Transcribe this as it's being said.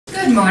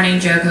Good morning,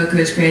 JoCo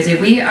Cruise Crazy.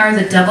 We are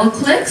the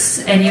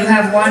Doubleclicks, and you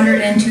have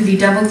wandered into the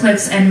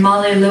Doubleclicks and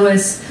Molly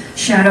Lewis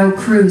Shadow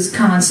Cruise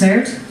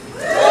concert.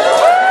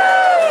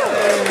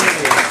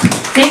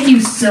 Thank you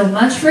so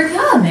much for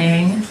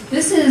coming.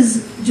 This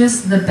is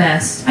just the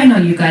best. I know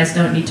you guys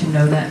don't need to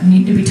know that,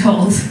 need to be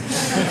told,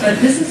 but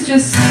this is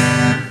just,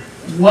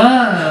 whoa,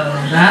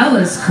 that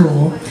was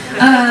cool. This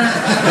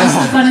is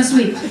the funnest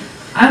week.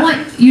 I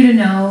want you to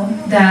know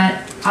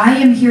that I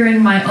am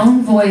hearing my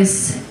own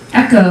voice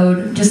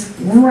echoed just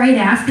right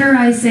after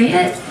I say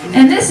it,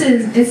 and this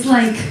is, it's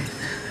like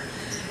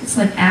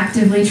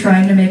actively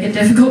trying to make it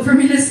difficult for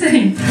me to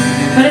sing,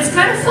 but it's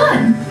kind of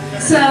fun.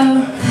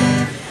 So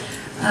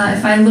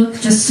if I look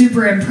just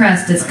super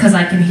impressed, it's because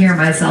I can hear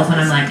myself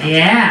and I'm like,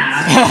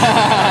 yeah.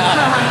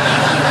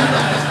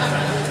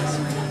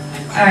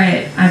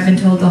 Alright, I've been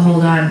told to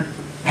hold on.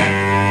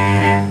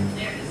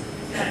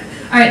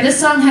 Alright, this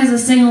song has a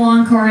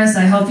sing-along chorus.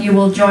 I hope you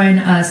will join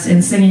us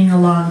in singing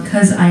along,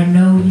 because I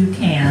know you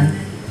can.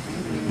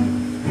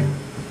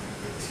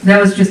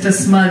 That was just a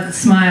smug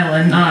smile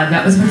and nod.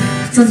 That was,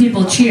 some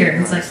people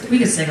cheered. It's like, we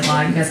can sing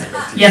along. You guys,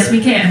 yes,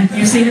 we can.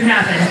 You've seen it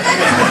happen.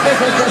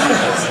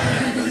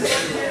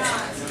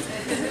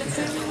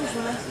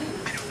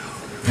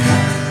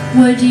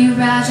 Would you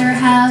rather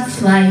have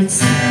flight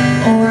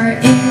or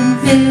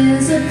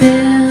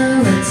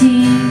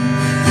invisibility?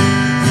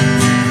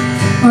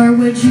 Or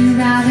would you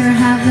rather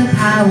have the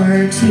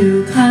power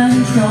to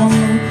control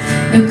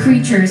the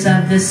creatures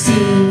of the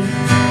sea?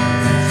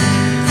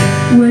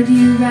 Would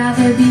you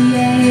rather be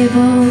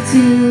able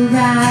to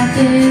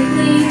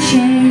rapidly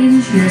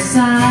change your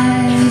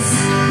size?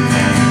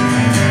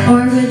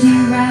 Or would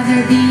you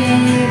rather be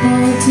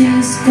able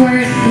to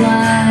squirt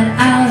blood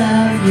out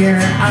of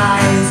your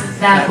eyes?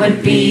 That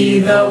would be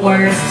the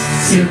worst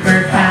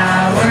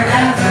superpower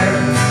ever.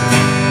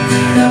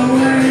 The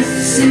worst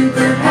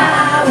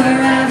superpower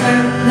ever.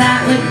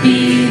 That would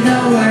be the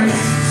worst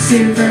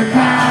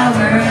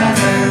superpower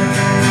ever.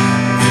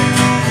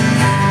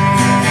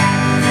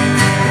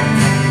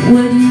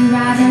 Would you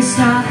rather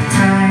stop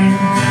time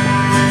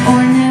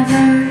or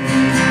never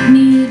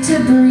need to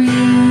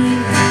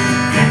breathe?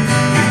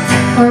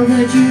 Or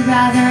would you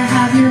rather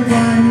have your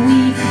one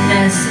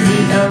weakness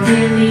be a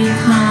really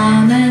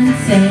common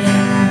thing?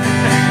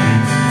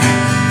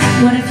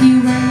 What if you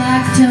were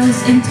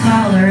lactose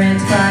intolerant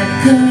but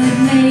could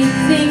make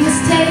things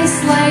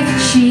taste like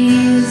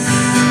cheese?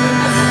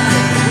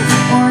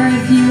 Or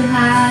if you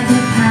had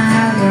the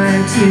power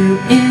to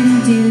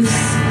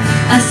induce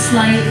a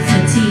slight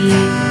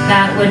fatigue,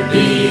 that would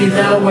be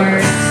the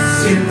worst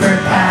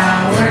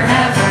superpower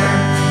ever.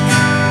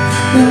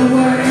 The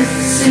worst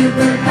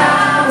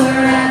superpower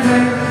ever.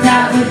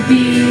 That would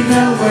be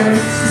the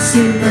worst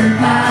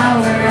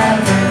superpower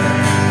ever.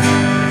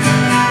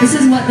 This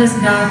is what this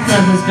goth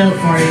club was built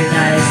for, you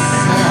guys.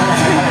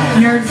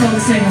 Nerd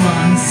folk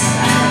sing-alongs.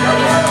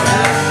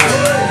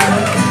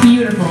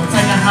 Beautiful. It's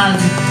like a hug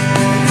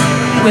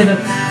with a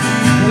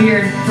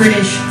weird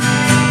British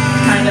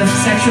kind of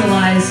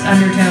sexualized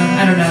undertone.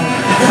 I don't know.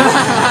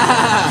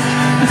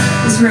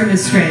 This room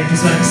is strange,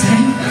 is what I'm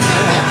saying.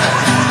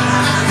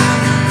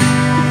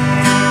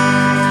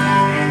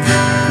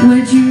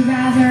 Would you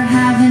rather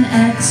have an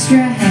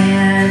extra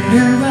hand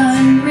or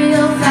run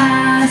real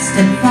fast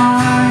and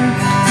far?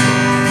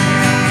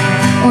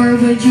 Or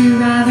would you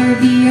rather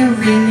be a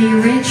really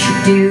rich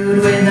dude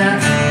with a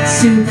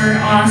super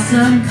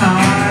awesome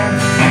car?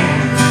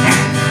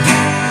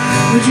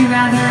 Would you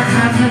rather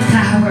have the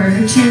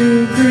power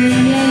to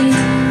create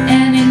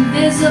an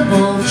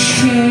invisible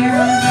chair?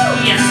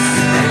 Yes.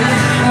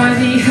 Or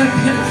the...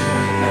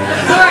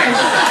 Of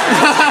course!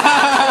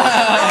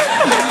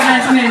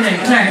 That's amazing.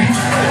 Sorry.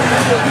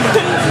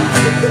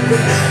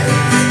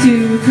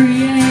 To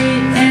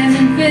create an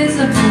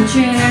invisible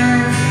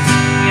chair.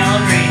 We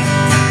all agree.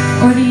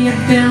 Or the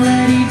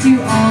ability to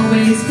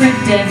always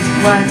predict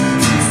what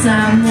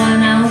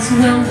someone else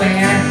will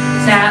wear.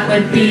 That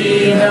would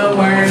be the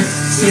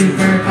worst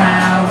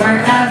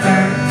superpower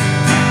ever.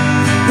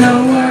 The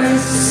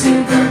worst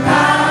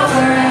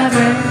superpower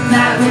ever.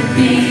 That would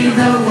be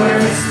the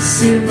worst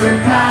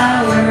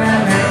superpower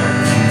ever.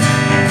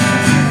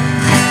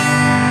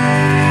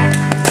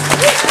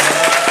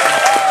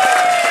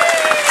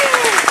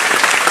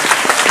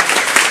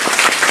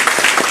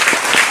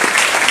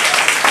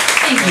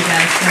 Thank you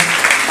guys.